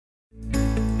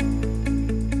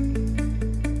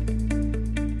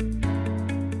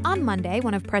on Monday,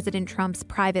 one of President Trump's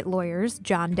private lawyers,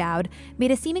 John Dowd,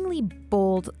 made a seemingly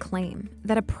bold claim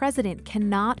that a president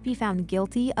cannot be found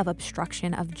guilty of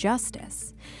obstruction of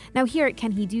justice. Now here at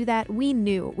Can He Do That, we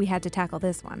knew we had to tackle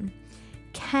this one.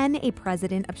 Can a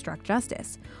president obstruct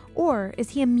justice? Or is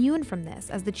he immune from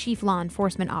this as the chief law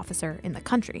enforcement officer in the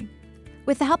country?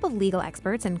 With the help of legal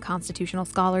experts and constitutional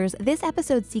scholars, this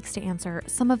episode seeks to answer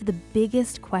some of the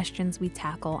biggest questions we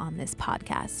tackle on this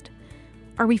podcast.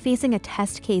 Are we facing a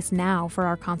test case now for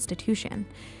our Constitution?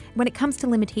 When it comes to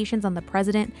limitations on the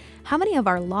president, how many of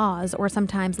our laws, or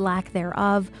sometimes lack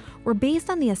thereof, were based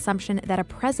on the assumption that a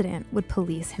president would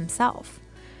police himself?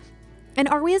 And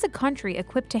are we as a country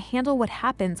equipped to handle what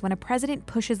happens when a president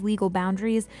pushes legal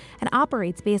boundaries and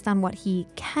operates based on what he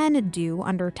can do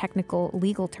under technical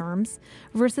legal terms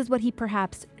versus what he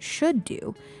perhaps should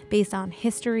do based on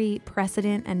history,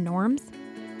 precedent, and norms?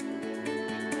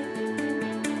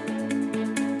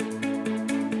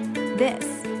 This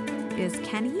is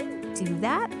Can He Do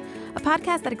That? A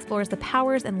podcast that explores the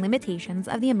powers and limitations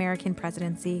of the American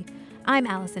presidency. I'm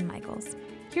Allison Michaels.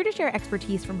 Here to share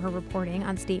expertise from her reporting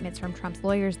on statements from Trump's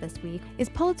lawyers this week is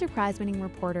Pulitzer Prize-winning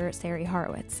reporter Sari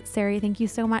Horowitz. Sari, thank you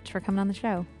so much for coming on the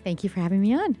show. Thank you for having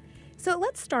me on. So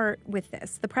let's start with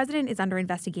this. The president is under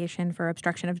investigation for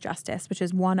obstruction of justice, which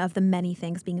is one of the many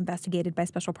things being investigated by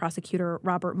Special Prosecutor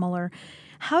Robert Mueller.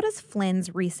 How does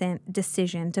Flynn's recent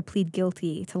decision to plead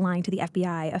guilty to lying to the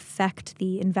FBI affect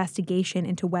the investigation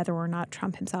into whether or not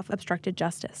Trump himself obstructed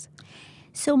justice?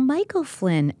 So Michael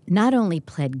Flynn not only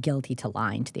pled guilty to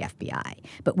lying to the FBI,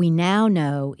 but we now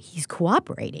know he's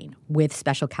cooperating with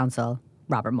Special Counsel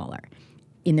Robert Mueller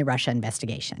in the Russia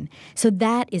investigation. So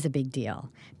that is a big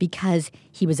deal because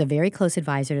he was a very close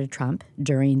advisor to Trump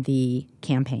during the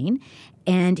campaign,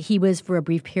 and he was, for a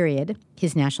brief period,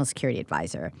 his national security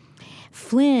advisor.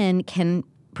 Flynn can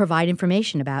provide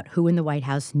information about who in the White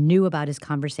House knew about his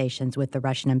conversations with the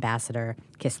Russian ambassador,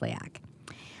 Kislyak.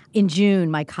 In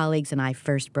June, my colleagues and I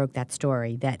first broke that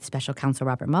story that Special Counsel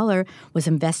Robert Mueller was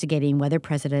investigating whether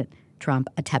President Trump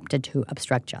attempted to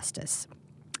obstruct justice.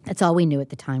 That's all we knew at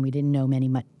the time. We didn't know many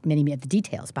of the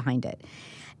details behind it.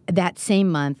 That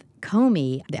same month,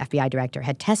 Comey, the FBI director,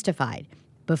 had testified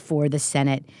before the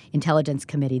Senate Intelligence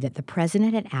Committee that the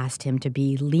president had asked him to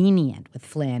be lenient with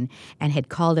Flynn and had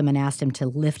called him and asked him to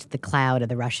lift the cloud of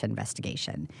the Russia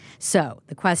investigation. So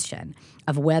the question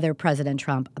of whether President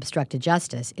Trump obstructed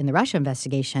justice in the Russia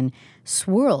investigation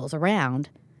swirls around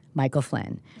Michael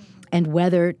Flynn and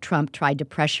whether Trump tried to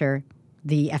pressure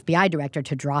the FBI director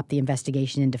to drop the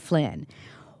investigation into Flynn.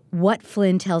 What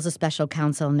Flynn tells a special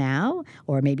counsel now,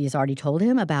 or maybe has already told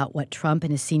him about what Trump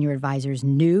and his senior advisors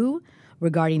knew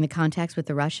regarding the contacts with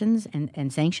the Russians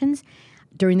and sanctions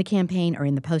during the campaign or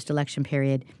in the post-election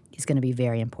period is going to be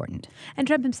very important. And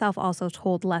Trump himself also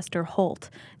told Lester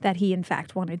Holt that he, in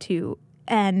fact, wanted to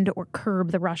end or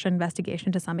curb the Russia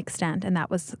investigation to some extent, and that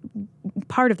was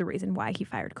part of the reason why he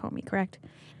fired Comey, correct?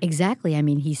 Exactly. I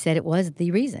mean, he said it was the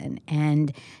reason.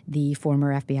 And the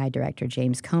former FBI director,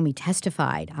 James Comey,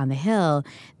 testified on the Hill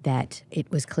that it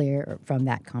was clear from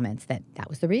that comments that that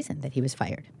was the reason that he was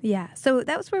fired. Yeah. So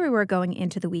that was where we were going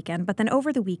into the weekend. But then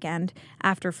over the weekend,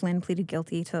 after Flynn pleaded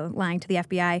guilty to lying to the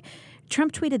FBI,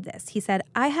 Trump tweeted this. He said,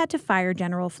 "I had to fire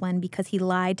General Flynn because he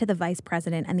lied to the vice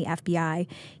president and the FBI.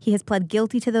 He has pled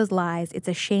guilty to those lies. It's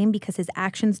a shame because his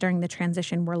actions during the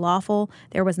transition were lawful.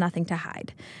 There was nothing to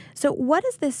hide." So what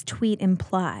does this tweet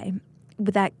imply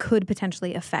that could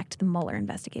potentially affect the Mueller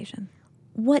investigation?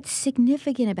 What's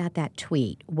significant about that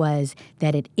tweet was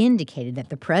that it indicated that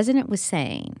the president was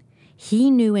saying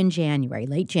he knew in January,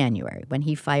 late January, when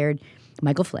he fired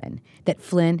Michael Flynn, that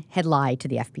Flynn had lied to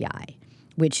the FBI,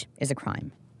 which is a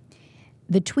crime.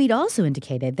 The tweet also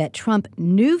indicated that Trump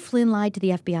knew Flynn lied to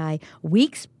the FBI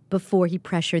weeks before he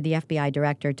pressured the FBI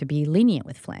director to be lenient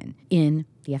with Flynn in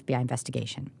the FBI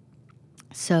investigation.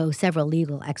 So several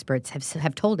legal experts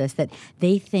have told us that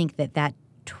they think that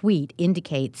tweet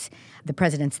indicates the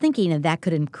president's thinking, and that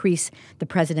could increase the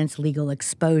president's legal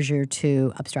exposure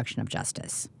to obstruction of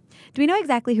justice. Do we know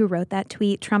exactly who wrote that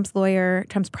tweet? Trump's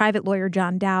private lawyer,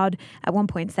 John Dowd, at one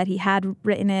point said he had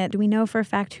written it. Do we know for a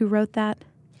fact who wrote that?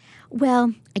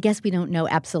 Well, I guess we don't know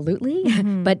absolutely,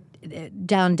 but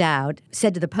John Dowd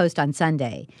said to the Post on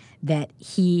Sunday that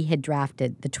he had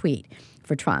drafted the tweet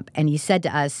for Trump, and he said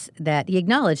to us that he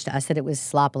acknowledged to us that it was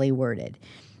sloppily worded.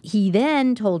 He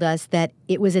then told us that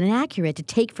it was inaccurate to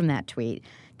take from that tweet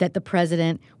that the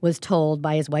president was told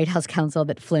by his White House counsel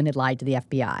that Flynn had lied to the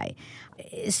FBI.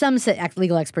 Some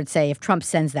legal experts say if Trump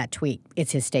sends that tweet,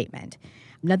 it's his statement.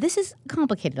 Now, this is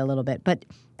complicated a little bit, but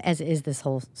as is this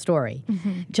whole story.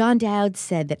 John Dowd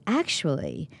said that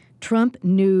actually Trump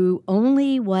knew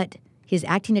only what his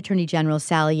acting attorney general,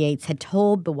 Sally Yates, had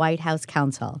told the White House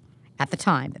counsel at the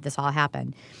time that this all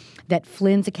happened, that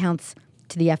Flynn's accounts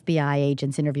to the FBI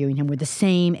agents interviewing him were the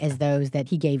same as those that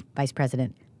he gave Vice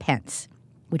President Pence,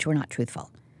 which were not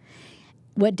truthful.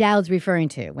 What Dowd's referring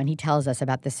to when he tells us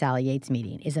about the Sally Yates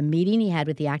meeting is a meeting he had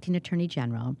with the acting attorney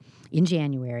general in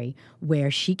January where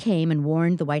she came and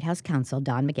warned the White House counsel,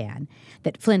 Don McGahn,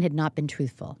 that Flynn had not been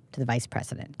truthful to the vice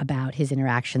president about his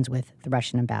interactions with the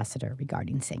Russian ambassador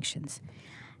regarding sanctions.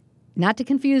 Not to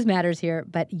confuse matters here,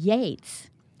 but Yates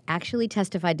actually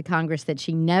testified to Congress that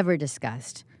she never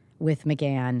discussed with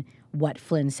McGahn what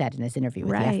Flynn said in his interview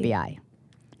with the FBI.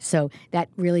 So that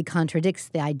really contradicts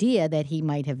the idea that he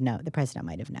might have known, the president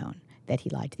might have known, that he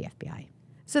lied to the FBI.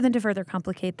 So then to further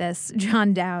complicate this,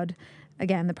 John Dowd,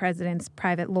 again, the president's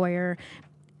private lawyer,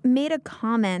 made a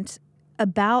comment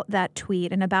about that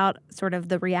tweet and about sort of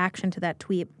the reaction to that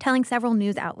tweet, telling several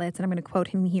news outlets, and I'm going to quote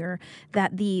him here,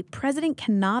 that the president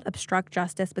cannot obstruct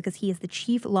justice because he is the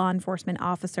chief law enforcement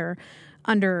officer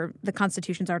under the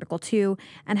Constitution's Article 2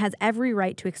 and has every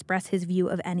right to express his view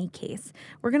of any case.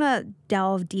 We're going to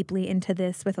delve deeply into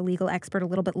this with a legal expert a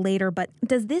little bit later, but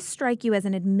does this strike you as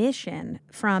an admission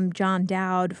from John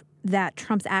Dowd that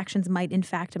Trump's actions might in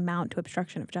fact amount to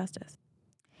obstruction of justice?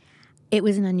 It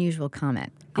was an unusual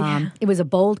comment. Yeah. It was a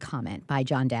bold comment by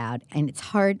John Dowd, and it's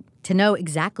hard to know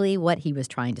exactly what he was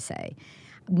trying to say.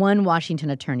 One Washington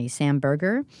attorney, Sam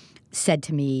Berger, said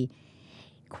to me,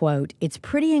 quote, "It's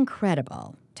pretty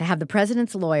incredible to have the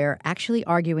president's lawyer actually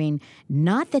arguing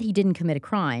not that he didn't commit a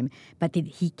crime, but that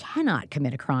he cannot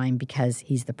commit a crime because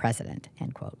he's the president,"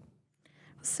 end quote.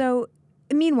 So,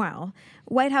 meanwhile,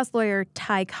 White House lawyer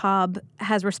Ty Cobb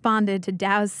has responded to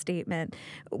Dowd's statement.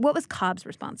 What was Cobb's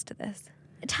response to this?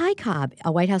 Ty Cobb,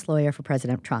 a White House lawyer for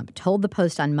President Trump, told the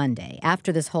Post on Monday,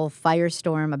 after this whole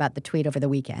firestorm about the tweet over the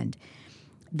weekend,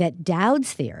 that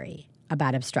Dowd's theory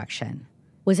about obstruction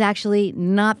was actually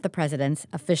not the president's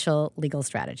official legal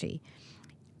strategy.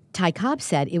 Ty Cobb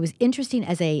said it was interesting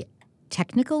as a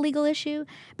technical legal issue,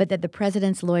 but that the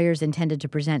president's lawyers intended to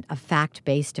present a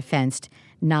fact-based defense,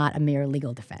 not a mere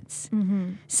legal defense.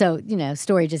 Mm-hmm. So,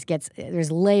 story just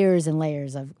there's layers and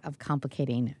layers of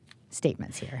complicating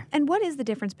statements here. And what is the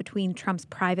difference between Trump's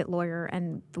private lawyer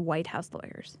and the White House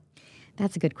lawyers?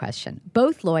 That's a good question.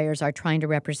 Both lawyers are trying to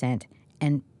represent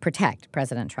and protect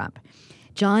President Trump.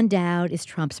 John Dowd is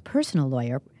Trump's personal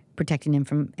lawyer, protecting him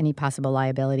from any possible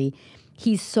liability.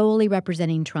 He's solely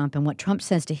representing Trump, and what Trump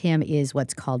says to him is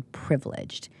what's called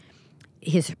privileged.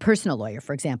 His personal lawyer,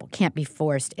 for example, can't be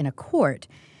forced in a court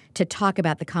to talk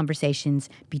about the conversations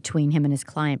between him and his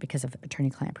client because of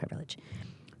attorney-client privilege.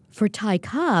 For Ty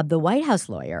Cobb, the White House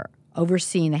lawyer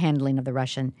overseeing the handling of the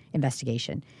Russian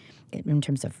investigation in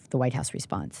terms of the White House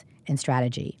response and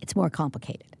strategy, it's more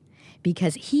complicated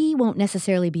because he won't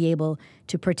necessarily be able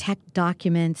to protect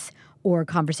documents or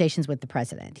conversations with the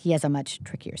president. He has a much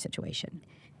trickier situation.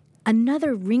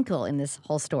 Another wrinkle in this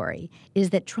whole story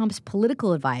is that Trump's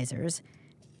political advisors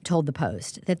told the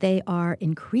Post that they are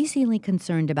increasingly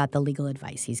concerned about the legal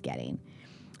advice he's getting.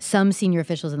 Some senior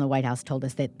officials in the White House told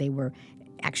us that they were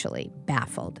actually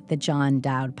baffled that John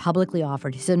Dowd publicly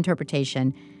offered his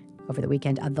interpretation over the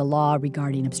weekend of the law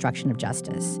regarding obstruction of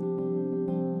justice.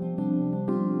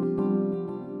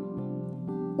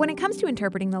 When it comes to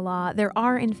interpreting the law, there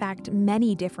are, in fact,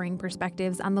 many differing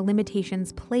perspectives on the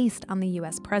limitations placed on the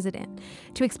U.S. president.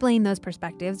 To explain those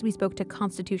perspectives, we spoke to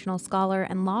constitutional scholar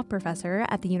and law professor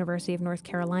at the University of North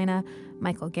Carolina,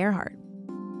 Michael Gerhardt.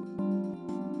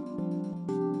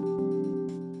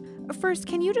 First,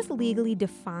 can you just legally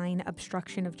define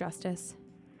obstruction of justice?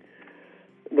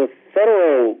 The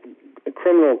federal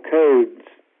criminal code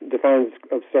defines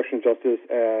obstruction of justice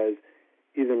as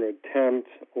either an attempt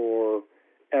or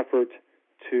effort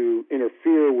to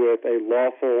interfere with a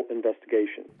lawful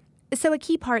investigation. So a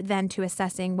key part then to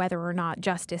assessing whether or not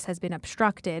justice has been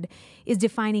obstructed is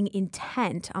defining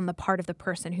intent on the part of the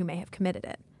person who may have committed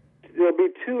it. There'll be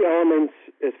two elements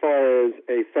as far as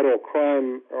a federal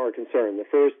crime are concerned. The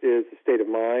first is the state of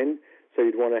mind. So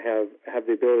you'd want to have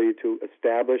the ability to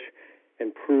establish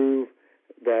and prove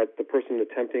that the person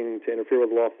attempting to interfere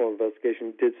with a lawful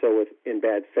investigation did so in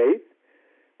bad faith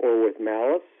or with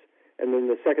malice. And then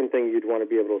the second thing you'd want to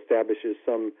be able to establish is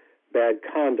some bad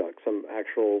conduct, some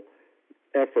actual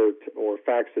effort or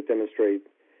facts that demonstrate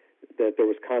that there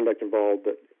was conduct involved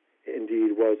that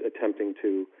indeed was attempting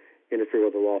to interfere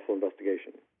with a lawful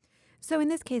investigation. So in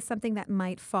this case, something that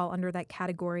might fall under that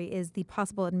category is the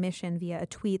possible admission via a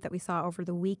tweet that we saw over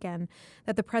the weekend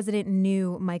that the president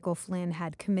knew Michael Flynn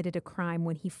had committed a crime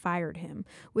when he fired him.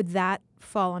 Would that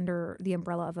fall under the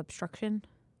umbrella of obstruction?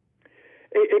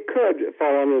 It could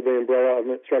fall under the umbrella of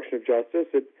obstruction of justice.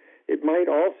 It might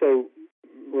also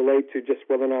relate to just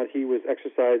whether or not he was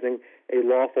exercising a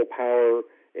lawful power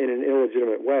in an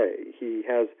illegitimate way. He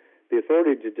has the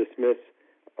authority to dismiss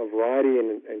a variety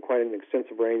and quite an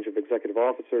extensive range of executive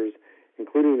officers,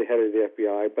 including the head of the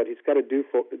FBI, but he's got to do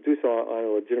so on a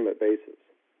legitimate basis.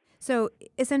 So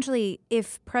essentially,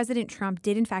 if President Trump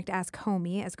did in fact ask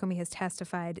Comey, as Comey has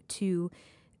testified, to,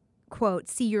 quote,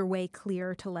 see your way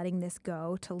clear to letting this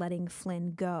go, to letting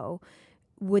Flynn go,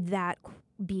 would that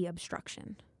be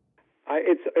obstruction?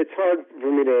 It's hard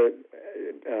for me to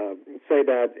say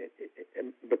that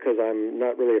because I'm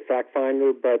not really a fact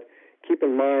finder, but keep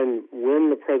in mind when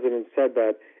the president said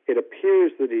that, it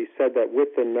appears that he said that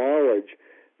with the knowledge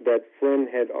that Flynn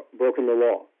had broken the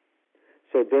law.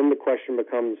 So then the question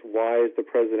becomes, why is the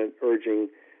president urging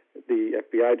the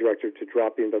FBI director to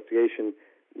drop the investigation,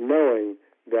 knowing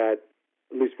that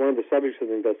at least one of the subjects of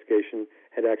the investigation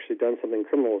had actually done something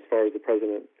criminal as far as the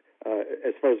president's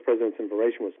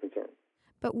information was concerned?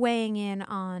 But weighing in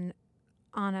on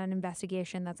an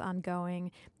investigation that's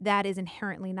ongoing, that is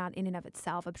inherently not in and of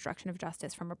itself obstruction of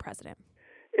justice from a president.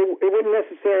 It wouldn't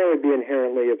necessarily be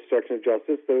inherently obstruction of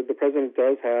justice. The president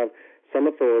does have some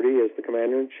authority as the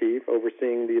commander-in-chief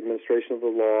overseeing the administration of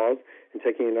the laws and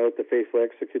taking an oath to faithfully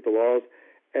execute the laws.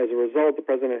 As a result, the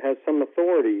president has some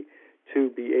authority to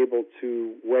be able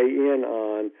to weigh in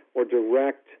on or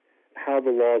direct how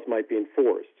the laws might be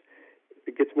enforced.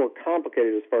 It gets more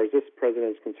complicated as far as this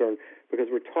president is concerned because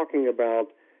we're talking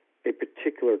about a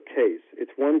particular case.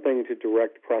 It's one thing to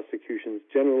direct prosecutions,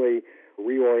 generally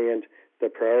reorient the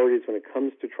priorities when it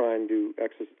comes to trying to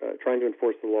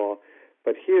enforce the law.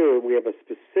 But here we have a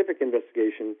specific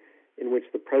investigation in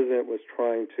which the president was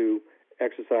trying to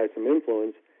exercise some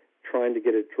influence, trying to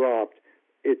get it dropped.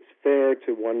 It's fair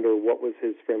to wonder what was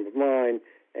his frame of mind,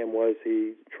 and was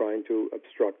he trying to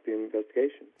obstruct the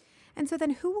investigation? And so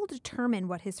then who will determine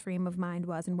what his frame of mind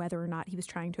was and whether or not he was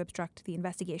trying to obstruct the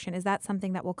investigation? Is that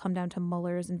something that will come down to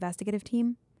Mueller's investigative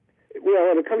team?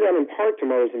 Well, it'll come down in part to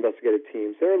Mueller's investigative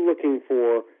teams. They're looking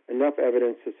for enough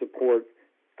evidence to support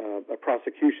a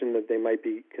prosecution that they might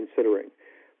be considering.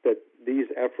 That these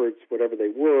efforts, whatever they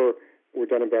were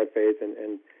done in bad faith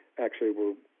and actually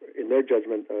were, in their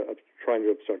judgment, trying to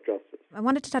obstruct justice. I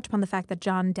wanted to touch upon the fact that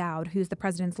John Dowd, who's the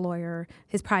president's lawyer,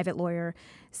 his private lawyer,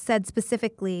 said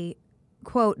specifically,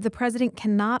 quote, the president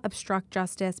cannot obstruct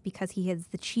justice because he is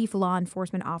the chief law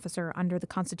enforcement officer under the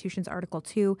Constitution's Article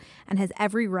 2 and has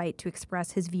every right to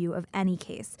express his view of any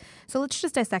case. So let's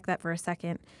just dissect that for a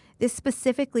second. This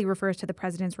specifically refers to the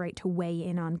president's right to weigh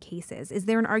in on cases. Is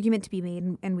there an argument to be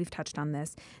made, and we've touched on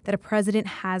this, that a president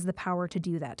has the power to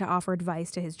do that, to offer advice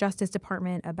to his Justice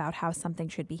Department about how something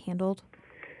should be handled?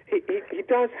 He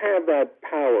does have that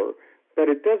power, but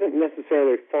it doesn't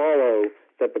necessarily follow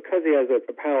that because he has that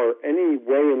power, any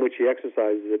way in which he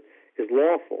exercises it is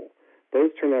lawful.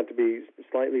 Those turn out to be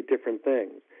slightly different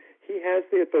things. He has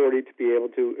the authority to be able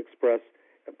to express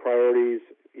priorities,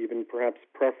 even perhaps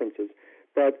preferences.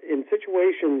 But in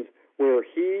situations where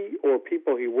he or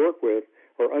people he work with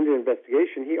are under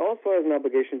investigation, he also has an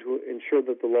obligation to ensure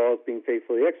that the law is being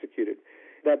faithfully executed.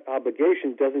 That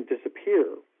obligation doesn't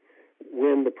disappear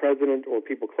when the president or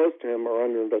people close to him are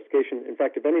under investigation. In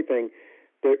fact, if anything,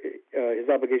 his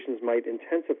obligations might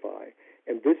intensify.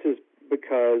 And this is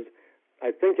because,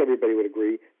 I think everybody would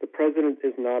agree, the president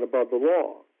is not above the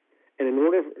law. And in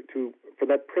order for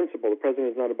that principle, the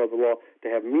president is not above the law, to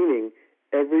have meaning,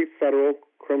 every federal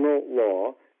criminal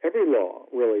law, every law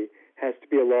really, has to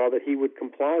be a law that he would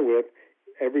comply with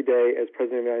every day as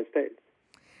president of the United States.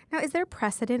 Now, is there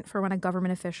precedent for when a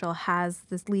government official has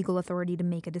this legal authority to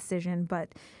make a decision, but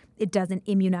it doesn't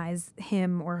immunize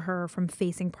him or her from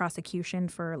facing prosecution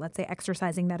for, let's say,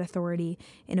 exercising that authority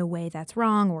in a way that's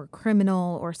wrong or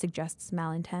criminal or suggests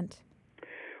malintent?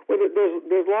 Well,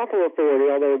 there's lawful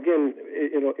authority, although, again,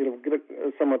 it'll get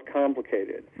somewhat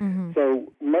complicated. Mm-hmm.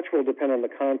 So much will depend on the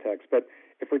context. But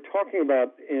if we're talking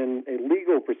about in a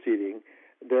legal proceeding,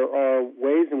 there are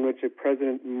ways in which a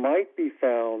president might be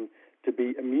found to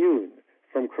be immune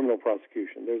from criminal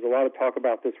prosecution. There's a lot of talk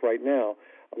about this right now,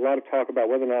 a lot of talk about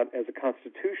whether or not, as a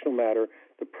constitutional matter,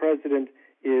 the president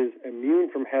is immune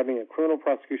from having a criminal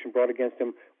prosecution brought against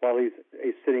him while he's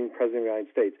a sitting president of the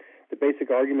United States. The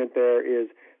basic argument there is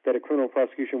that a criminal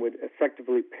prosecution would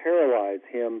effectively paralyze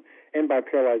him, and by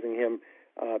paralyzing him,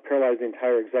 paralyze the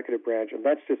entire executive branch, and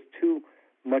that's just too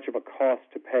much of a cost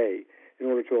to pay in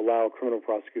order to allow criminal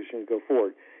prosecution to go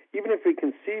forward. Even if we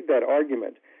concede that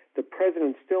argument, the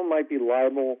president still might be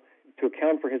liable to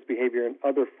account for his behavior in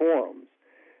other forums.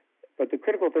 But the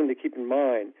critical thing to keep in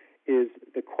mind is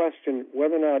the question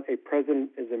whether or not a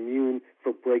president is immune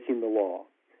for breaking the law.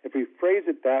 If we phrase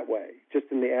it that way, just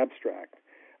in the abstract,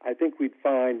 I think we'd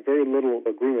find very little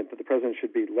agreement that the president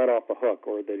should be let off the hook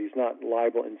or that he's not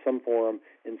liable in some form,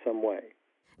 in some way.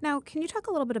 Now, can you talk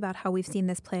a little bit about how we've seen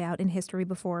this play out in history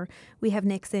before? We have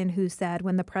Nixon, who said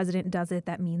when the president does it,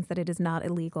 that means that it is not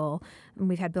illegal. And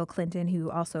we've had Bill Clinton,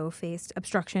 who also faced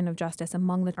obstruction of justice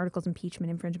among the articles of impeachment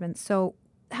infringements. So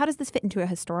how does this fit into a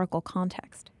historical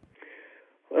context?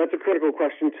 Well, that's a critical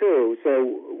question, too.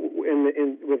 So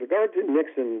with regard to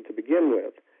Nixon to begin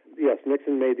with, yes,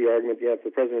 Nixon made the argument, yes, if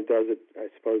the president does it, I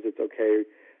suppose it's okay,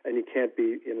 and he can't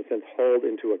be, in a sense, hauled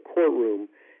into a courtroom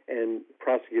and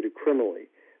prosecuted criminally.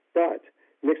 But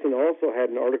Nixon also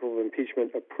had an article of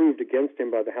impeachment approved against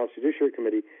him by the House Judiciary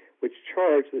Committee, which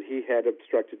charged that he had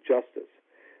obstructed justice.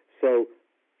 So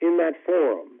in that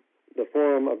forum, the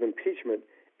forum of impeachment,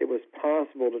 it was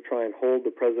possible to try and hold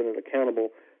the president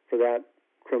accountable for that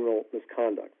criminal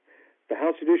misconduct. The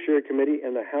House Judiciary Committee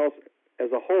and the House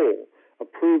as a whole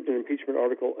approved an impeachment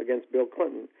article against Bill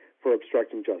Clinton for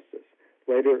obstructing justice.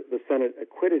 Later, the Senate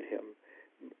acquitted him.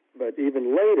 But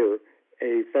even later,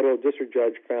 a federal district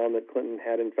judge found that Clinton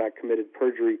had, in fact, committed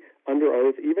perjury under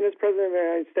oath, even as President of the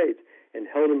United States, and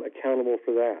held him accountable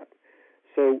for that.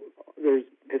 So there's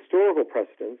historical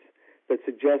precedents that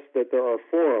suggest that there are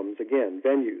forums, again,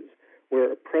 venues,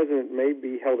 where a president may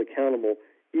be held accountable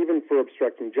even for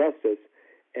obstructing justice.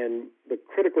 And the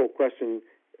critical question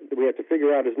that we have to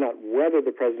figure out is not whether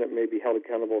the president may be held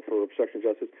accountable for obstruction of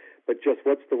justice, but just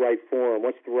what's the right forum,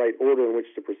 what's the right order in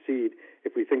which to proceed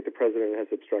if we think the president has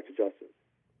obstructed justice.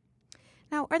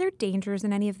 Now, are there dangers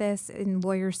in any of this, in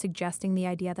lawyers suggesting the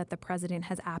idea that the president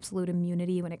has absolute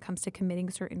immunity when it comes to committing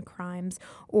certain crimes,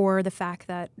 or the fact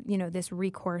that, this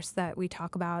recourse that we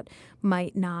talk about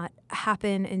might not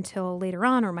happen until later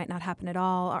on or might not happen at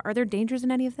all? Are there dangers in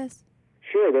any of this?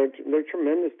 Sure, there are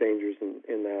tremendous dangers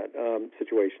in that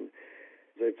situation.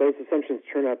 If those assumptions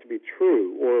turn out to be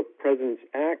true, or if presidents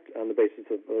act on the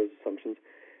basis of those assumptions,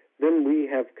 then we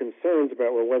have concerns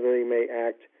about whether they may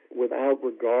act without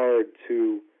regard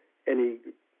to any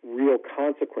real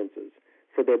consequences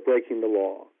for their breaking the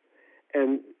law.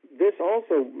 And this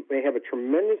also may have a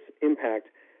tremendous impact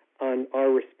on our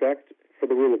respect for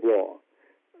the rule of law.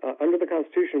 Under the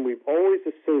Constitution, we've always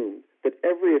assumed that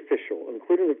every official,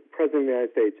 including the President of the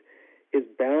United States, is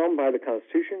bound by the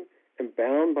Constitution and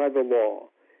bound by the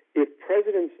law. If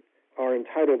presidents are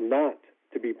entitled not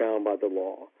to be bound by the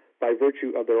law by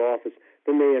virtue of their office,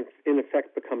 then they, in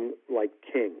effect, become like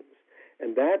kings.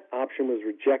 And that option was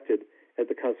rejected at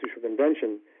the Constitutional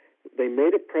Convention. They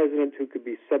made a president who could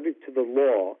be subject to the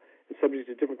law and subject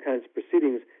to different kinds of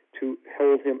proceedings to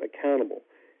hold him accountable.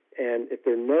 And if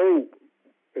there's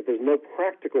no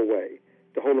practical way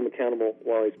to hold him accountable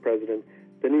while he's president,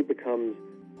 then he becomes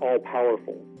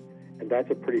all-powerful. And that's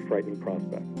a pretty frightening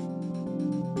prospect.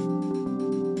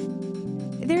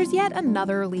 There's yet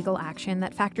another legal action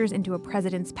that factors into a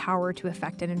president's power to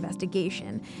effect an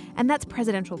investigation, and that's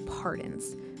presidential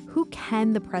pardons. Who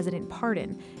can the president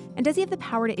pardon? And does he have the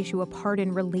power to issue a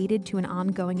pardon related to an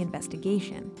ongoing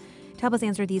investigation? To help us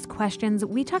answer these questions,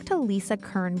 we talked to Lisa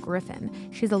Kern Griffin.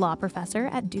 She's a law professor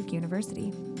at Duke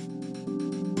University.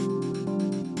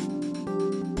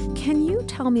 Can you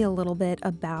tell me a little bit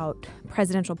about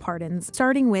presidential pardons,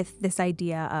 starting with this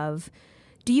idea of,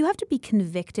 do you have to be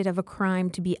convicted of a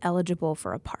crime to be eligible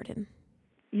for a pardon?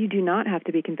 You do not have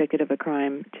to be convicted of a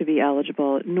crime to be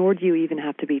eligible, nor do you even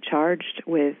have to be charged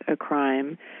with a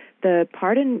crime. The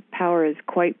pardon power is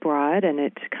quite broad, and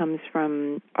it comes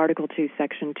from Article 2,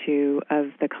 Section 2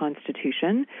 of the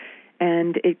Constitution,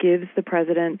 and it gives the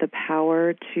president the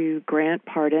power to grant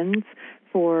pardons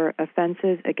for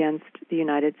offenses against the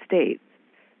United States.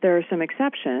 There are some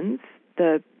exceptions.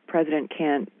 The president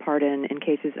can't pardon in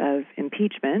cases of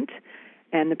impeachment,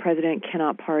 and the president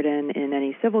cannot pardon in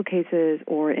any civil cases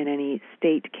or in any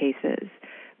state cases.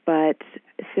 But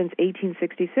since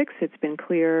 1866, it's been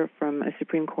clear from a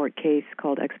Supreme Court case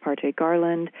called Ex parte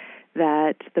Garland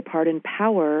that the pardon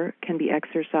power can be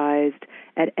exercised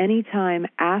at any time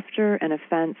after an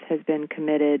offense has been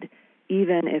committed,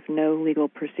 even if no legal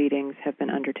proceedings have been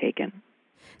undertaken.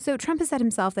 So Trump has said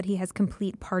himself that he has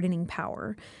complete pardoning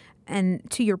power. And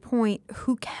to your point,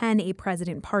 who can a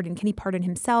president pardon? Can he pardon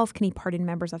himself? Can he pardon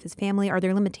members of his family? Are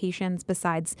there limitations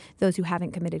besides those who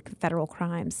haven't committed federal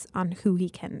crimes on who he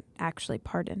can actually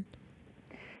pardon?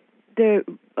 The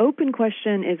open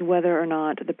question is whether or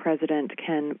not the president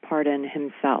can pardon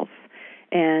himself.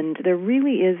 And there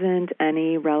really isn't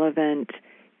any relevant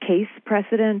case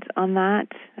precedent on that.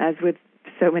 As with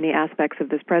so many aspects of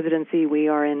this presidency, we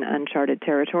are in uncharted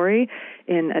territory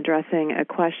in addressing a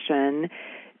question.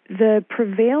 The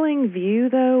prevailing view,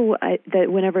 though,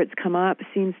 that whenever it's come up,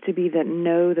 seems to be that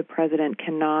no, the president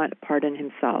cannot pardon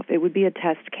himself. It would be a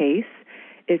test case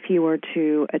if he were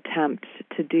to attempt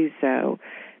to do so.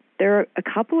 There are a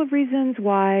couple of reasons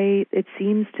why it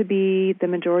seems to be the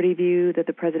majority view that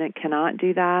the president cannot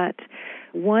do that.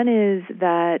 One is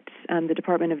that the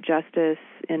Department of Justice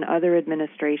in other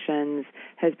administrations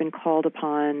has been called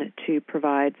upon to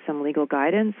provide some legal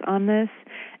guidance on this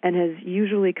and has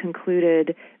usually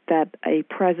concluded that a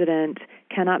president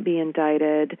cannot be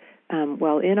indicted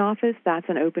while in office. That's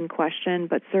an open question,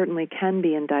 but certainly can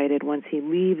be indicted once he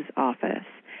leaves office.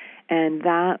 And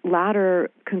that latter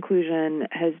conclusion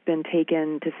has been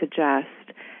taken to suggest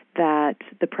that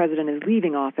the president is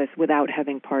leaving office without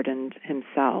having pardoned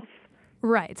himself.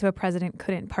 Right. So a president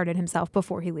couldn't pardon himself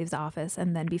before he leaves office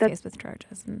and then be faced with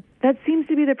charges. That seems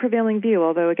to be the prevailing view,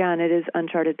 although, again, it is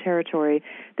uncharted territory.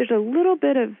 There's a little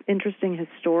bit of interesting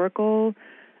historical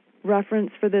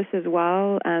reference for this as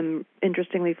well,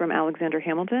 interestingly from Alexander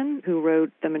Hamilton, who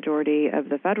wrote the majority of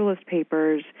the Federalist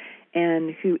Papers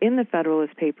and who in the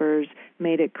Federalist Papers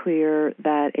made it clear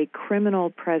that a criminal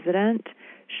president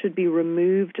should be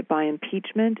removed by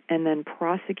impeachment and then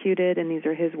prosecuted, and these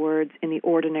are his words, in the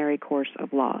ordinary course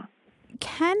of law.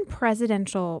 Can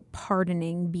presidential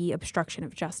pardoning be obstruction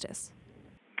of justice?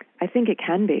 I think it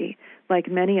can be.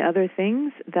 Like many other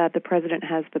things that the president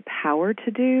has the power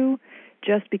to do,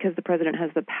 just because the president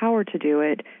has the power to do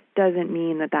it doesn't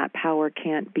mean that that power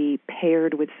can't be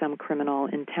paired with some criminal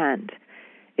intent.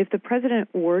 If the president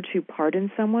were to pardon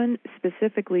someone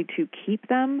specifically to keep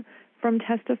them from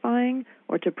testifying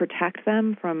or to protect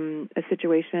them from a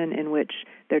situation in which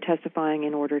they're testifying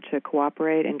in order to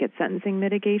cooperate and get sentencing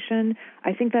mitigation,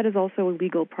 I think that is also a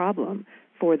legal problem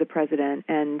for the president,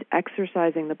 and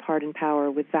exercising the pardon power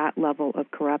with that level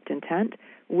of corrupt intent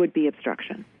would be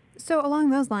obstruction. So along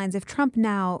those lines, if Trump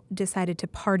now decided to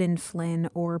pardon Flynn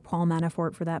or Paul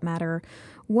Manafort for that matter,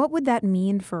 what would that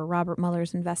mean for Robert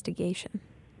Mueller's investigation?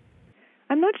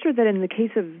 I'm not sure that in the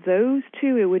case of those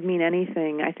two it would mean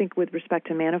anything. I think with respect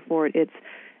to Manafort, it's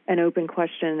an open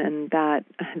question, and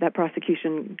that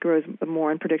prosecution grows more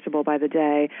unpredictable by the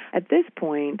day. At this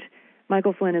point,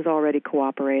 Michael Flynn is already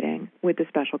cooperating with the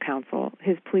special counsel.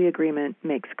 His plea agreement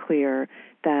makes clear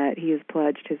that he has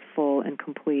pledged his full and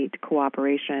complete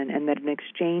cooperation, and that in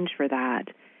exchange for that,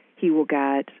 he will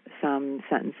get some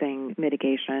sentencing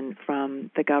mitigation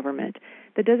from the government.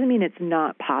 That doesn't mean it's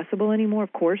not possible anymore.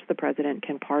 Of course, the president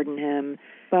can pardon him.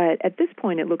 But at this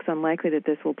point, it looks unlikely that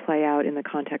this will play out in the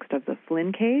context of the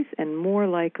Flynn case, and more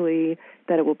likely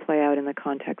that it will play out in the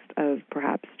context of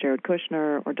perhaps Jared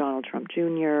Kushner or Donald Trump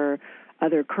Jr.,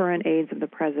 other current aides of the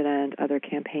president, other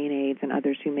campaign aides, and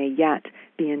others who may yet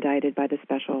be indicted by the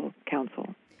special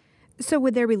counsel. So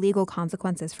would there be legal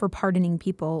consequences for pardoning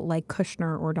people like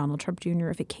Kushner or Donald Trump Jr.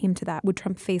 if it came to that? Would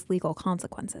Trump face legal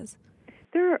consequences?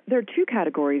 There are two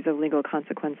categories of legal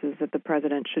consequences that the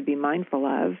president should be mindful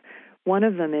of. One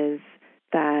of them is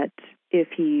that if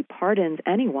he pardons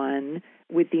anyone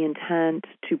with the intent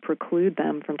to preclude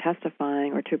them from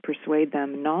testifying or to persuade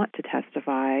them not to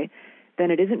testify, then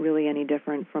it isn't really any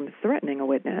different from threatening a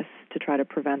witness to try to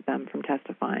prevent them from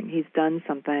testifying. He's done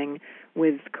something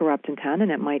with corrupt intent,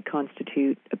 and it might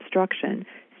constitute obstruction.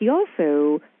 He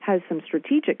also has some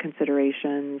strategic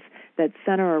considerations that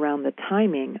center around the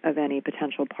timing of any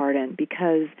potential pardon,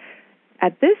 because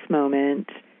at this moment,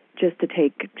 just to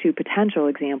take two potential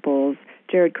examples,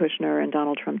 Jared Kushner and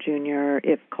Donald Trump Jr.,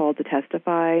 if called to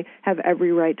testify, have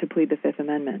every right to plead the Fifth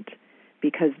Amendment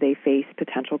because they face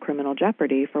potential criminal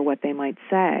jeopardy for what they might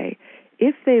say.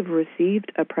 If they've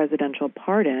received a presidential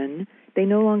pardon, they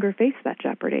no longer face that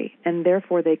jeopardy, and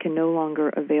therefore they can no longer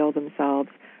avail themselves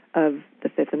of the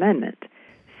Fifth Amendment.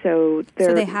 So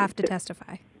they have to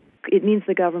testify. It means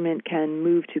the government can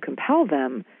move to compel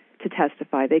them to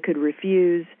testify. They could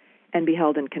refuse and be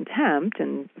held in contempt,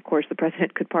 and of course the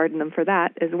president could pardon them for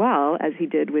that as well, as he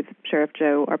did with Sheriff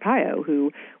Joe Arpaio,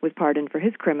 who was pardoned for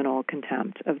his criminal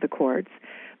contempt of the courts.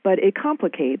 But it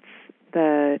complicates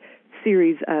the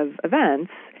series of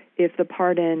events if the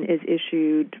pardon is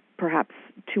issued perhaps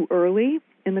too early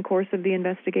in the course of the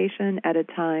investigation, at a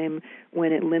time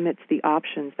when it limits the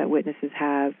options that witnesses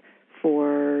have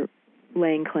for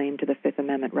laying claim to the Fifth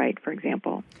Amendment right, for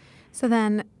example. So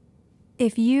then,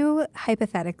 if you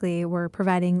hypothetically were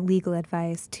providing legal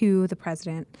advice to the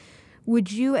president,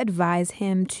 would you advise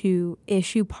him to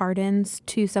issue pardons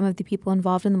to some of the people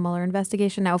involved in the Mueller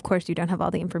investigation? Now, of course, you don't have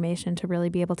all the information to really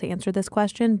be able to answer this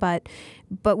question, but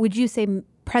would you say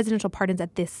presidential pardons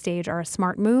at this stage are a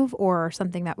smart move or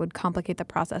something that would complicate the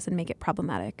process and make it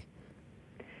problematic?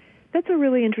 That's a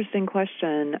really interesting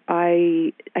question.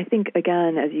 I think,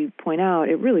 again, as you point out,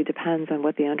 it really depends on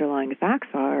what the underlying facts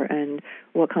are and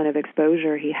what kind of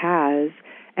exposure he has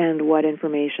and what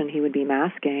information he would be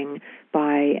masking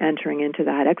by entering into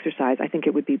that exercise. I think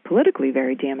it would be politically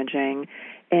very damaging.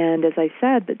 And as I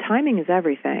said, the timing is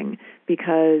everything,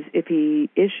 because if he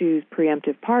issues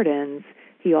preemptive pardons,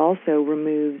 he also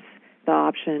removes the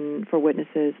option for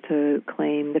witnesses to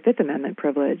claim the Fifth Amendment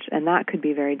privilege, and that could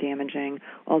be very damaging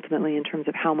ultimately in terms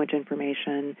of how much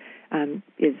information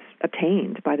is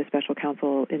obtained by the special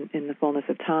counsel in the fullness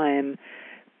of time.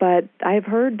 But I've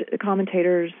heard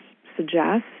commentators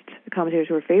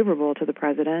who are favorable to the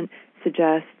president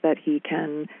suggest that he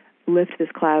can lift this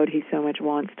cloud he so much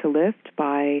wants to lift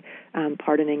by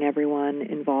pardoning everyone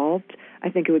involved. I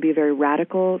think it would be a very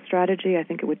radical strategy. I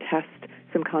think it would test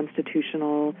some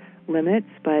constitutional limits,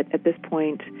 but at this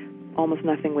point, almost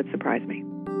nothing would surprise me.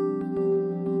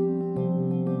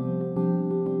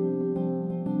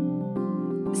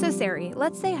 So, Sari,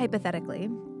 let's say hypothetically,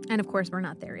 and of course we're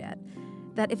not there yet,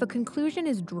 that if a conclusion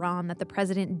is drawn that the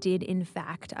president did in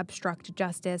fact obstruct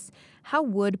justice, how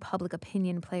would public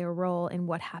opinion play a role in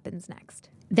what happens next?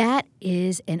 That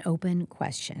is an open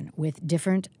question with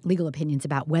different legal opinions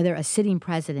about whether a sitting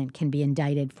president can be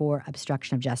indicted for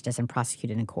obstruction of justice and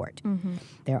prosecuted in court. Mm-hmm.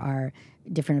 There are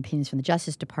different opinions from the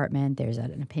Justice Department. There's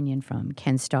an opinion from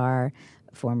Ken Starr,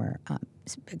 former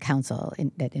counsel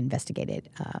that investigated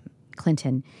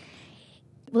Clinton.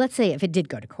 Well, let's say if it did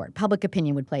go to court, public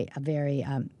opinion would play a very,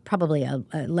 probably a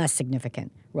less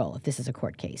significant role if this is a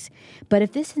court case. But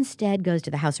if this instead goes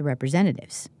to the House of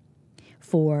Representatives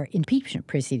for impeachment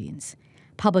proceedings,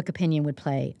 public opinion would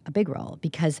play a big role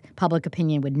because public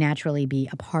opinion would naturally be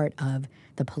a part of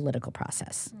the political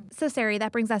process. So, Sari,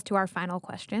 that brings us to our final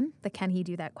question, the can he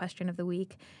do that question of the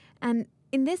week. And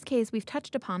in this case, we've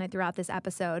touched upon it throughout this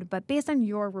episode, but based on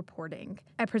your reporting,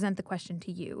 I present the question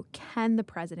to you. Can the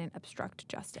president obstruct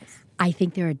justice? I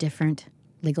think there are different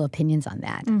legal opinions on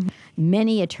that. Mm-hmm.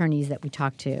 Many attorneys that we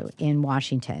talked to in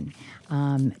Washington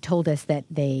told us that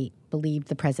they believe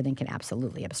the president can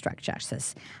absolutely obstruct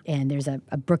justice. And there's a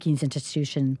Brookings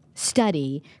Institution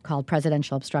study called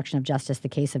Presidential Obstruction of Justice, the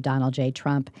Case of Donald J.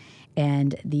 Trump.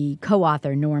 And the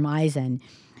co-author, Norm Eisen,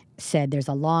 said there's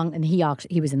a long, and he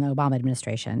was in the Obama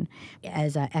administration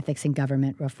as an ethics and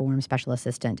government reform special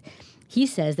assistant. He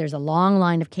says there's a long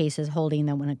line of cases holding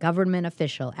that when a government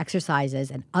official exercises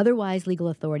an otherwise legal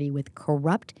authority with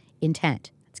corrupt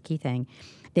intent, that's a key thing,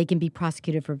 they can be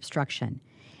prosecuted for obstruction.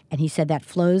 And he said that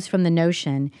flows from the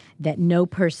notion that no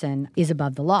person is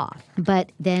above the law.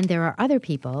 But then there are other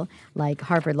people, like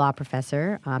Harvard law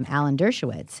professor Alan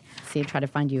Dershowitz. See, I try to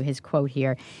find you his quote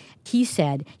here. He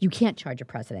said, you can't charge a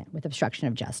president with obstruction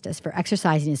of justice for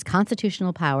exercising his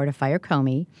constitutional power to fire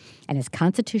Comey and his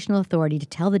constitutional authority to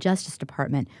tell the Justice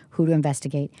Department who to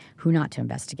investigate, who not to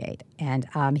investigate. And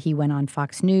he went on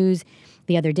Fox News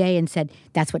the other day and said,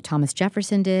 that's what Thomas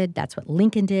Jefferson did, that's what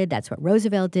Lincoln did, that's what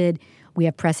Roosevelt did. We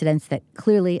have precedents that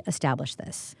clearly establish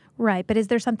this. Right, but is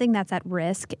there something that's at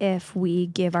risk if we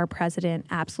give our president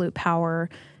absolute power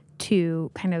to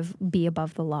kind of be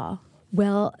above the law?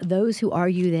 Well, those who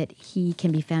argue that he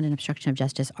can be found in obstruction of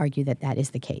justice argue that that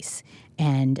is the case.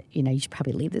 And, you should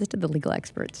probably leave this to the legal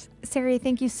experts. Sari,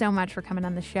 thank you so much for coming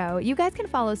on the show. You guys can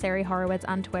follow Sari Horowitz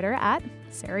on Twitter at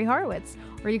Sari Horowitz,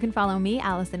 or you can follow me,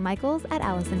 Allison Michaels, at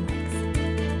Allison Mikes.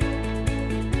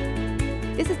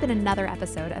 This has been another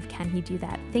episode of Can He Do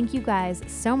That? Thank you guys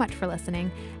so much for listening.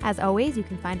 As always, you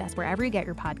can find us wherever you get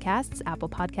your podcasts, Apple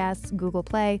Podcasts, Google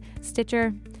Play,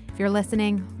 Stitcher. If you're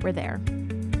listening, we're there.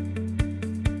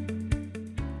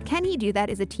 Can He Do That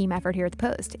is a team effort here at The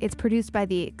Post. It's produced by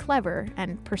the clever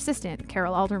and persistent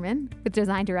Carol Alderman, with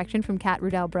design direction from Kat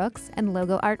Rudell Brooks and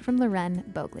logo art from Loren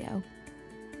Boglio.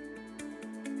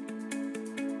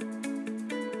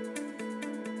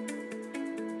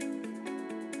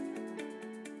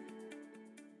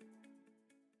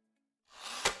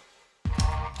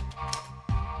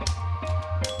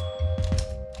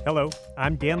 Hello,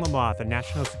 I'm Dan Lamothe, a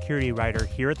national security writer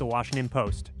here at The Washington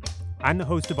Post. I'm the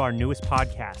host of our newest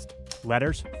podcast,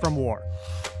 Letters from War.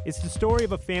 It's the story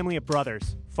of a family of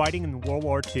brothers fighting in World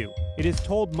War II. It is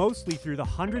told mostly through the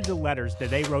hundreds of letters that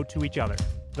they wrote to each other.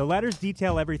 The letters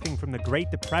detail everything from the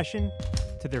Great Depression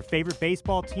to their favorite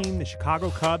baseball team, the Chicago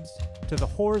Cubs, to the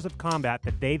horrors of combat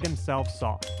that they themselves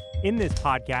saw. In this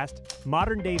podcast,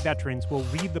 modern-day veterans will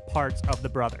read the parts of the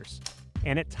brothers,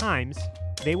 and at times,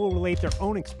 they will relate their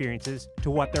own experiences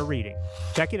to what they're reading.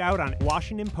 Check it out on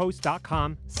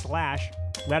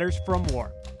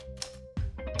WashingtonPost.com/lettersfromwar.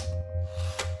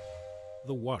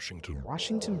 The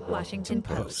Washington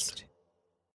Post.